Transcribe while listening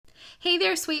Hey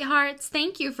there, sweethearts.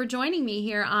 Thank you for joining me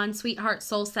here on Sweetheart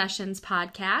Soul Sessions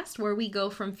podcast, where we go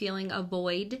from feeling a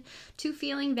void to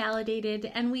feeling validated,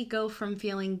 and we go from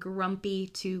feeling grumpy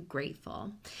to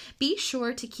grateful. Be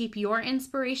sure to keep your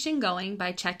inspiration going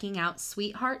by checking out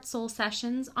Sweetheart Soul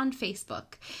Sessions on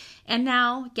Facebook. And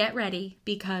now get ready,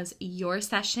 because your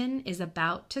session is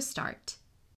about to start.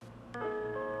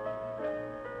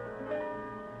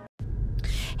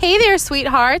 Hey there,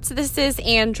 sweethearts. This is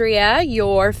Andrea,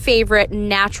 your favorite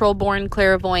natural-born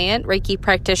clairvoyant Reiki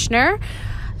practitioner,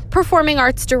 performing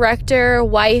arts director,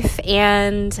 wife,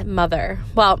 and mother.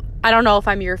 Well, I don't know if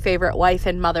I'm your favorite wife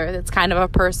and mother. That's kind of a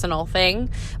personal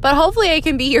thing. But hopefully I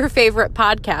can be your favorite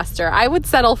podcaster. I would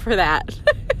settle for that.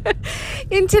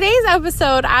 In today's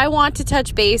episode, I want to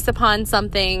touch base upon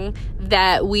something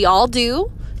that we all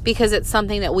do, because it's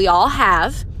something that we all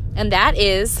have, and that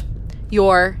is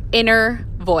your inner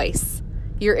voice,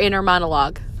 your inner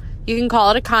monologue. You can call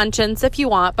it a conscience if you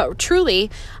want, but truly,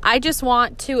 I just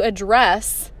want to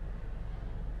address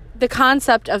the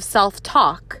concept of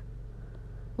self-talk.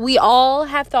 We all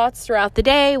have thoughts throughout the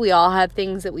day. We all have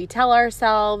things that we tell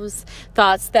ourselves,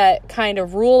 thoughts that kind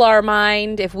of rule our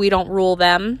mind if we don't rule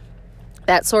them,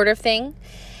 that sort of thing.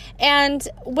 And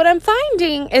what I'm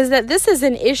finding is that this is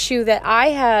an issue that I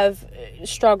have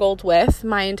struggled with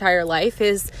my entire life,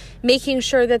 is making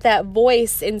sure that that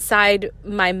voice inside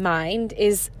my mind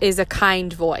is a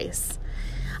kind voice.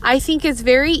 I think it's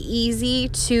very easy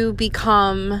to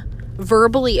become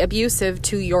verbally abusive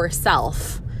to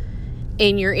yourself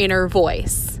in your inner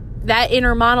voice. That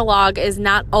inner monologue is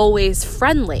not always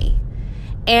friendly,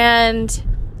 and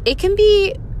it can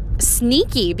be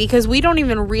sneaky because we don't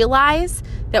even realize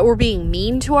that we're being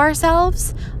mean to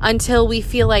ourselves until we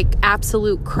feel like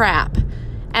absolute crap.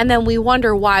 And then we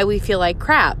wonder why we feel like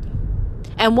crap,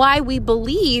 and why we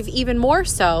believe even more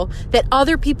so that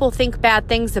other people think bad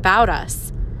things about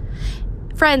us.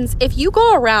 Friends, if you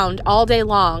go around all day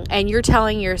long and you're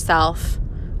telling yourself,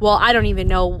 well, I don't even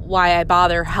know why I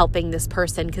bother helping this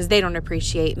person because they don't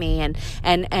appreciate me, and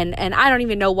I don't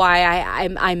even know why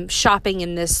I'm shopping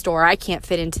in this store. I can't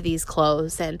fit into these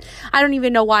clothes, and I don't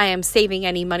even know why I'm saving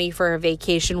any money for a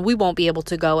vacation. We won't be able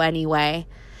to go anyway.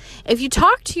 If you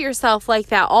talk to yourself like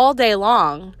that all day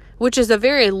long, which is a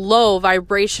very low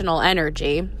vibrational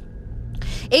energy,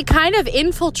 it kind of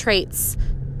infiltrates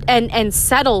and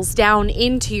settles down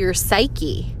into your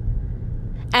psyche.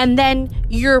 And then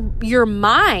your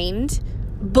mind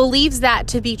believes that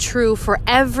to be true for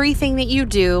everything that you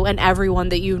do and everyone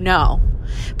that you know.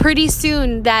 Pretty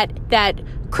soon that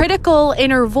critical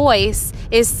inner voice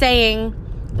is saying,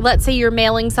 let's say you're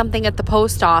mailing something at the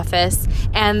post office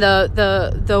and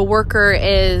the worker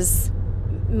is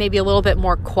maybe a little bit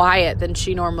more quiet than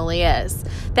she normally is.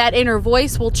 That inner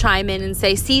voice will chime in and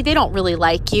say, see, they don't really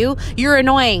like you. You're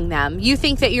annoying them. You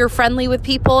think that you're friendly with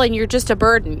people and you're just a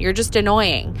burden. You're just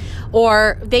annoying.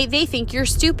 Or they think you're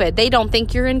stupid. They don't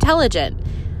think you're intelligent.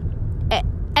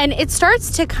 And it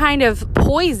starts to kind of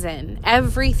poison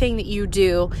everything that you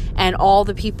do and all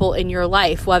the people in your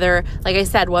life, whether, like I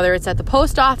said, whether it's at the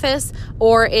post office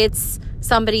or it's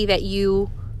somebody that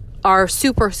you are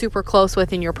super, super close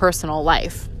with in your personal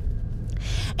life.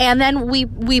 And then we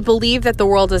believe that the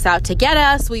world is out to get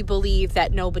us. We believe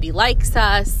that nobody likes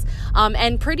us.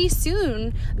 And pretty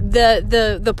soon,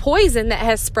 the poison that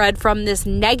has spread from this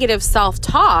negative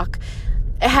self-talk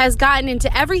has gotten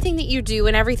into everything that you do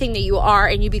and everything that you are,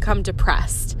 and you become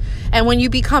depressed. And when you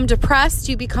become depressed,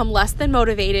 you become less than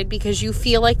motivated because you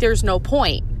feel like there's no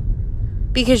point.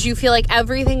 Because you feel like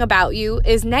everything about you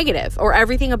is negative or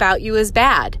everything about you is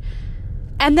bad.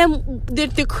 And then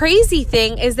the crazy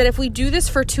thing is that if we do this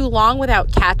for too long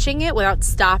without catching it, without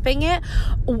stopping it,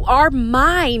 our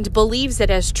mind believes it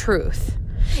as truth.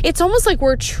 It's almost like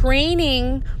we're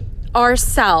training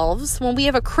ourselves. When we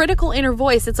have a critical inner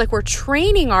voice, it's like we're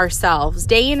training ourselves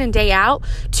day in and day out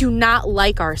to not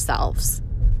like ourselves.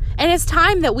 And it's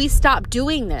time that we stop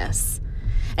doing this.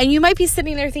 And you might be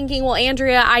sitting there thinking, well,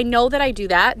 Andrea, I know that I do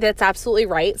that. That's absolutely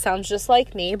right. Sounds just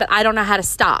like me, but I don't know how to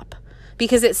stop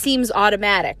because it seems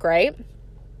automatic, right?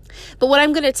 But what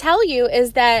I'm going to tell you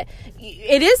is that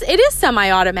it is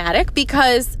semi-automatic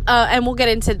because, and we'll get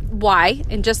into why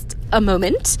in just a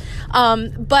moment.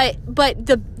 But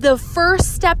the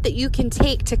first step that you can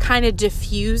take to kind of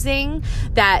diffusing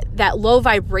that low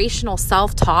vibrational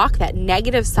self-talk, that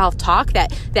negative self-talk,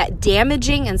 that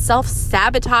damaging and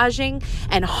self-sabotaging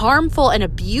and harmful and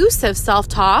abusive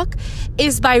self-talk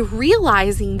is by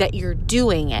realizing that you're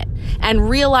doing it and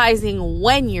realizing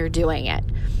when you're doing it.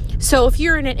 So if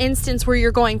you're in an instance where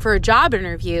you're going for a job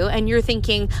interview and you're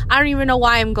thinking, I don't even know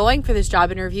why I'm going for this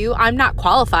job interview. I'm not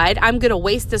qualified. I'm going to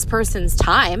waste this person's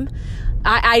time.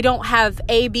 I don't have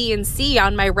A, B, and C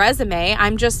on my resume.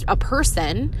 I'm just a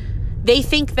person. They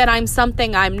think that I'm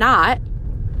something I'm not.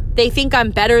 They think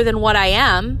I'm better than what I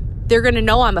am. They're going to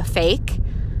know I'm a fake,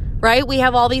 right? We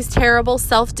have all these terrible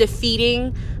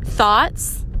self-defeating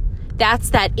thoughts.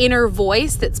 That's that inner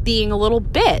voice that's being a little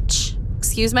bitch.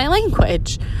 Excuse my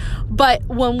language. But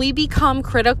when we become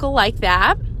critical like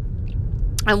that,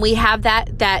 and we have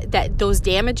those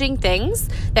damaging things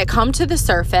that come to the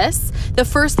surface, the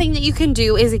first thing that you can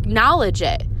do is acknowledge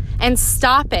it and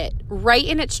stop it right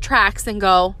in its tracks and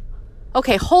go,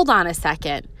 okay, hold on a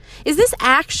second. Is this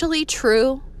actually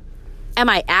true? Am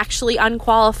I actually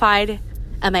unqualified?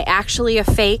 Am I actually a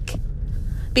fake?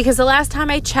 Because the last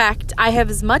time I checked, I have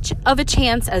as much of a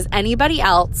chance as anybody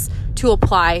else to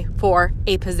apply for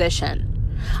a position.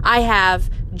 I have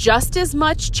just as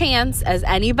much chance as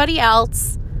anybody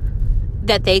else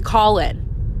that they call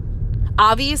in.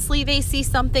 Obviously, they see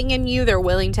something in you. They're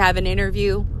willing to have an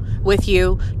interview with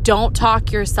you. Don't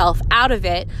talk yourself out of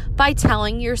it by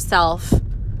telling yourself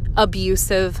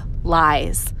abusive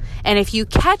lies. And if you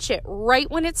catch it right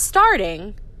when it's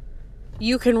starting,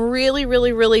 you can really,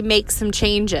 really, really make some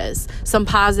changes, some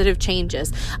positive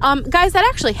changes. Guys, that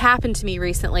actually happened to me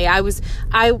recently.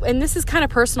 And this is kind of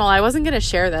personal. I wasn't going to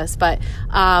share this, but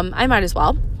I might as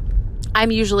well. I'm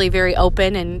usually very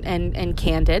open and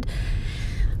candid.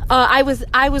 I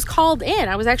was called in.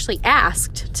 I was actually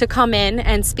asked to come in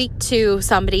and speak to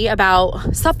somebody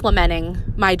about supplementing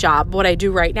my job, what I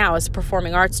do right now as a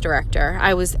performing arts director.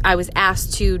 I was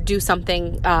asked to do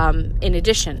something in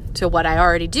addition to what I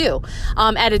already do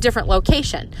at a different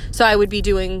location. So I would be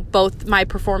doing both my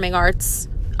performing arts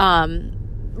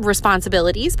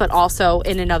responsibilities, but also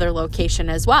in another location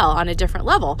as well on a different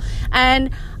level.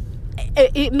 And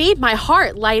it made my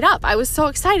heart light up. I was so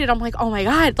excited. I'm like, oh my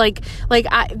God,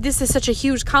 this is such a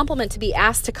huge compliment to be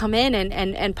asked to come in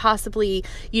and possibly,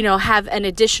 have an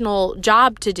additional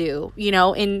job to do,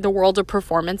 in the world of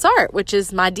performance art, which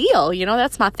is my deal.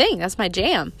 That's my thing. That's my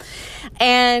jam.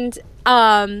 And,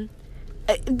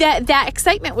 that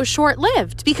excitement was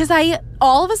short-lived because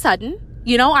all of a sudden,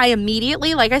 I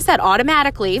immediately, like I said,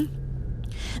 automatically,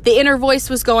 the inner voice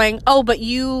was going, oh, but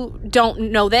you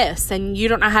don't know this and you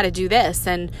don't know how to do this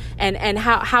and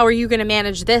how are you going to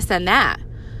manage this and that?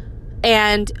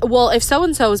 And well, if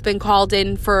so-and-so has been called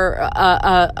in for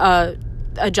a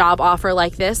job offer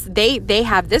like this, they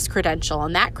have this credential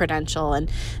and that credential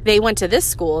and they went to this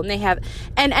school and they have,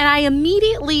 and I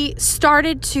immediately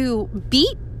started to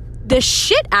beat the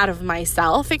shit out of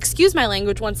myself. Excuse my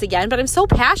language once again, but I'm so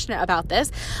passionate about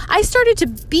this. I started to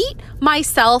beat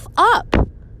myself up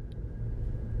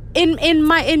in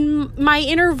my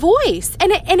inner voice,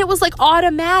 and it was like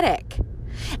automatic.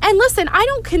 And listen, I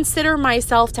don't consider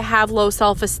myself to have low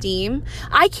self-esteem.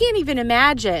 I can't even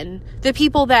imagine the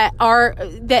people that are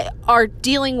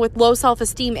dealing with low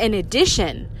self-esteem in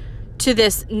addition to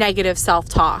this negative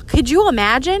self-talk. Could you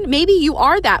imagine? Maybe you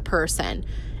are that person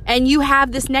and you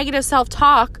have this negative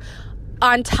self-talk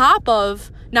on top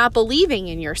of not believing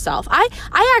in yourself. I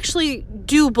actually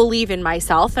do believe in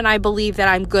myself, and I believe that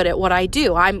I'm good at what I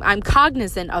do. I'm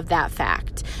cognizant of that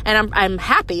fact, and I'm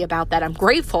happy about that. I'm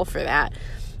grateful for that.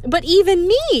 But even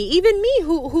me,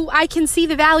 who I can see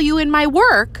the value in my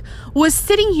work, was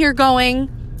sitting here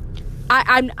going,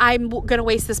 I'm going to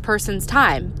waste this person's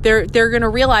time. They're going to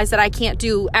realize that I can't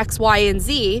do X, Y, and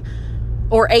Z,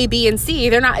 or A, B, and C.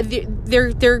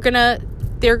 They're going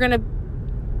to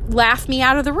laugh me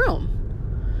out of the room.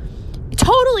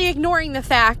 Totally ignoring the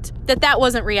fact that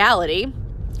wasn't reality.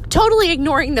 Totally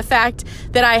ignoring the fact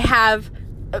that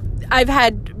I've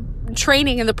had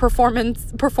training in the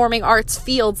performing arts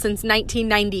field since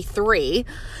 1993.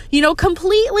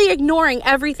 Completely ignoring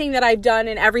everything that I've done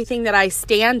and everything that I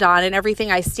stand on and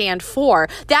everything I stand for.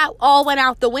 That all went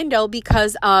out the window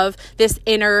because of this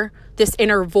inner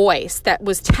voice that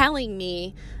was telling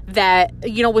me that,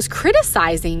 was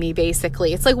criticizing me,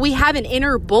 basically. It's like we have an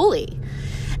inner bully.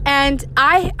 And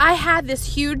I had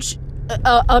this huge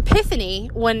epiphany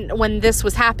when this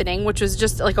was happening, which was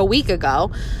just like a week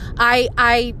ago.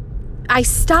 I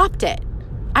stopped it.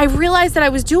 I realized that I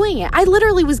was doing it. I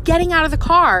literally was getting out of the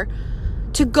car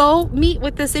to go meet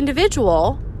with this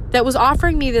individual that was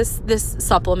offering me this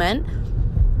supplement.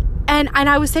 And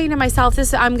I was saying to myself,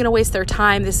 I'm going to waste their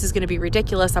time. This is going to be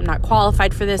ridiculous. I'm not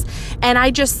qualified for this. And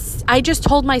I just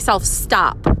told myself,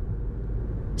 stop.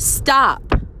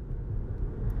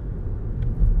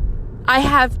 I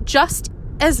have just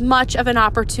as much of an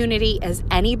opportunity as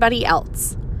anybody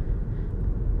else.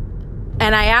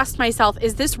 And I asked myself,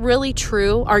 is this really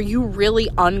true? Are you really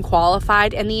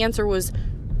unqualified? And the answer was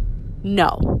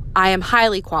no, I am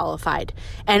highly qualified.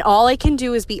 And all I can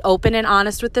do is be open and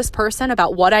honest with this person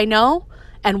about what I know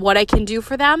and what I can do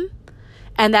for them.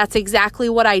 And that's exactly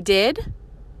what I did.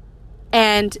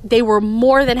 And they were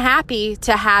more than happy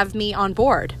to have me on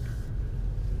board.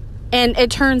 And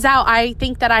it turns out I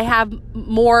think that I have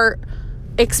more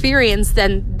experience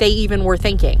than they even were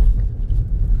thinking.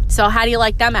 So how do you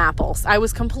like them apples? I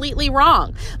was completely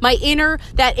wrong.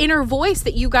 That inner voice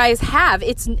that you guys have,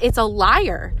 it's a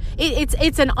liar.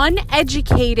 It's an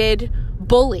uneducated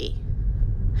bully.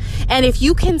 And if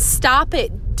you can stop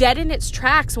it dead in its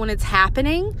tracks when it's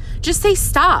happening, just say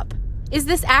stop. Is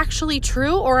this actually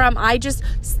true, or am I just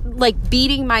like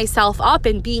beating myself up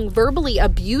and being verbally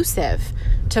abusive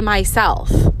to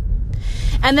myself?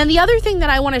 And then the other thing that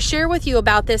I want to share with you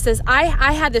about this is I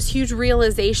had this huge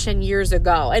realization years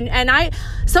ago. And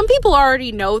some people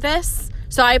already know this,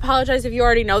 so I apologize if you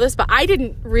already know this, but I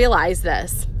didn't realize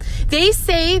this. They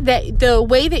say that the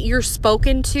way that you're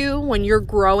spoken to when you're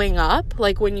growing up,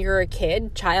 like when you're a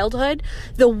kid, childhood,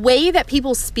 the way that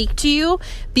people speak to you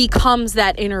becomes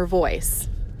that inner voice.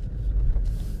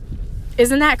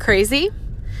 Isn't that crazy?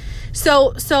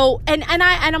 So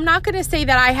I'm not going to say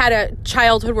that I had a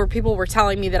childhood where people were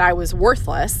telling me that I was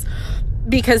worthless,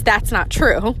 because that's not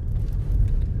true.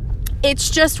 It's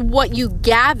just what you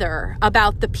gather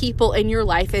about the people in your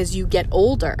life as you get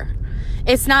older.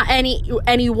 It's not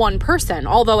any one person,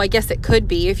 although I guess it could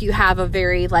be if you have a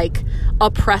very like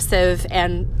oppressive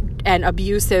and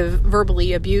abusive,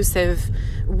 verbally abusive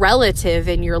relative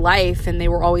in your life and they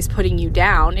were always putting you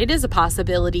down. It is a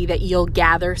possibility that you'll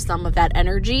gather some of that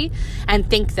energy and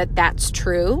think that that's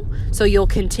true. So you'll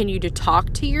continue to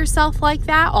talk to yourself like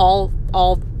that all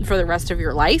for the rest of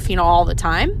your life, all the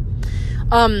time.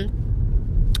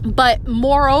 But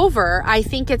moreover, I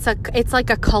think it's like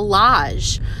a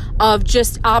collage of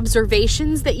just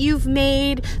observations that you've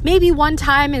made. Maybe one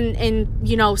time in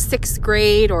 6th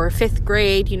grade or 5th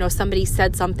grade, somebody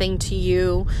said something to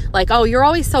you like, oh, you're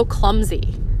always so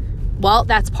clumsy. Well,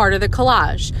 that's part of the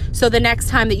collage. So the next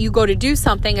time that you go to do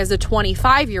something as a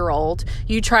 25-year-old,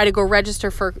 you try to go register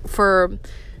for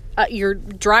your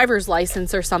driver's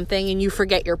license or something and you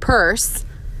forget your purse.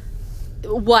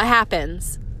 What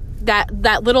happens?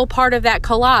 That little part of that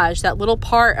collage, that little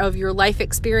part of your life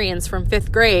experience from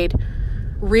 5th grade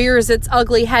rears its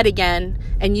ugly head again,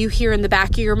 and you hear in the back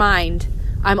of your mind,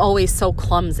 I'm always so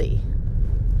clumsy.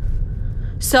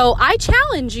 So I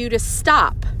challenge you to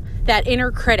stop that inner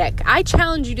critic. I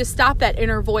challenge you to stop that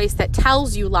inner voice that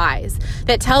tells you lies,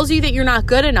 that tells you that you're not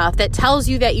good enough, that tells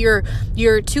you that you're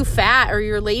too fat or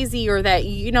you're lazy, or that,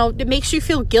 it makes you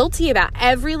feel guilty about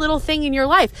every little thing in your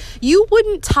life. You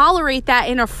wouldn't tolerate that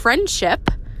in a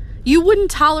friendship. You wouldn't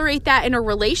tolerate that in a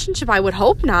relationship. I would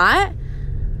hope not.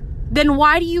 Then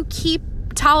why do you keep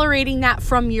tolerating that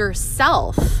from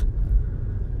yourself?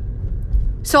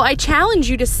 So I challenge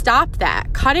you to stop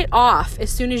that. Cut it off as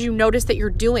soon as you notice that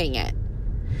you're doing it.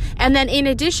 And then in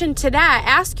addition to that,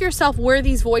 ask yourself where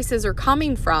these voices are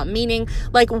coming from. Meaning,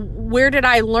 like, where did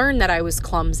I learn that I was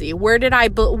clumsy? When did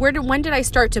I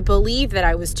start to believe that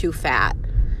I was too fat?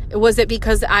 Was it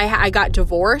because I got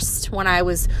divorced when I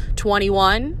was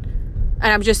 21?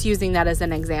 And I'm just using that as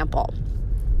an example.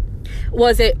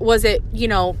 Was it, where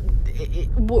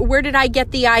did I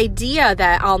get the idea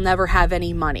that I'll never have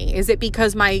any money? Is it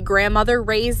because my grandmother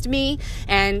raised me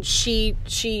and she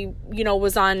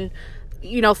was on,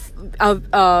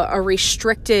 a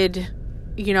restricted,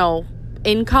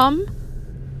 income?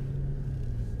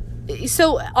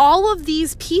 So all of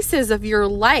these pieces of your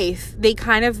life, they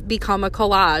kind of become a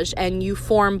collage and you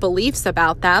form beliefs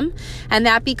about them, and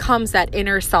that becomes that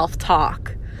inner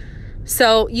self-talk.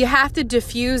 So you have to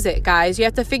diffuse it, guys. You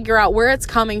have to figure out where it's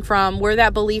coming from, where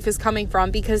that belief is coming from,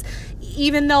 because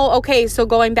even though, okay, so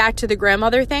going back to the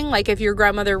grandmother thing, like if your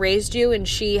grandmother raised you and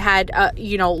she had,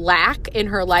 lack in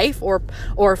her life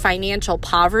or financial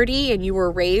poverty, and you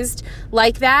were raised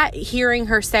like that, hearing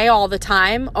her say all the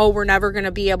time, oh, we're never going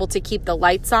to be able to keep the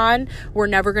lights on. We're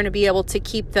never going to be able to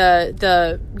keep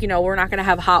we're not going to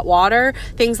have hot water,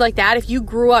 things like that. If you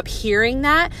grew up hearing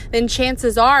that, then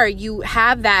chances are you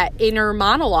have that inner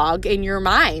monologue in your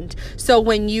mind. So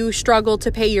when you struggle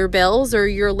to pay your bills or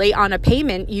you're late on a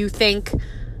payment, you think,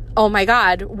 oh my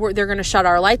God, they're going to shut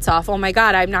our lights off. Oh my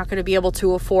God, I'm not going to be able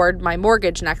to afford my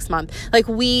mortgage next month. Like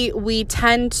we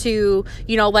tend to,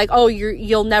 oh,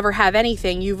 you'll never have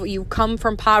anything. You come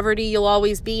from poverty. You'll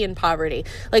always be in poverty.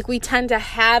 Like we tend to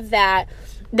have that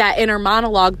inner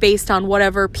monologue based on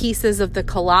whatever pieces of the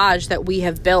collage that we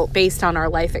have built based on our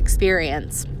life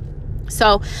experience.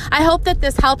 So I hope that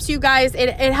this helps you guys.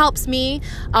 It helps me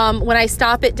when I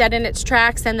stop it dead in its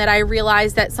tracks, and that I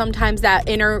realize that sometimes that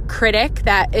inner critic,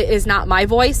 that is not my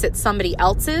voice, it's somebody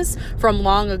else's from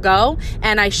long ago.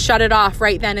 And I shut it off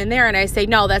right then and there. And I say,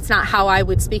 no, that's not how I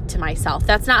would speak to myself.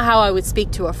 That's not how I would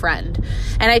speak to a friend.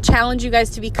 And I challenge you guys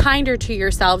to be kinder to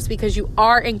yourselves, because you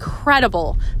are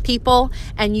incredible people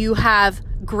and you have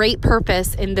great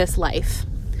purpose in this life.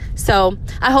 So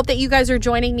I hope that you guys are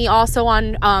joining me also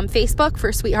on Facebook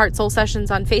for Sweetheart Soul Sessions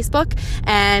on Facebook.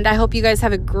 And I hope you guys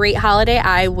have a great holiday.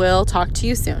 I will talk to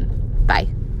you soon. Bye.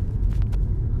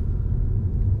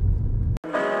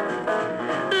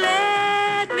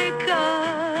 Let me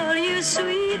call you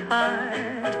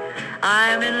sweetheart.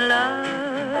 I'm in love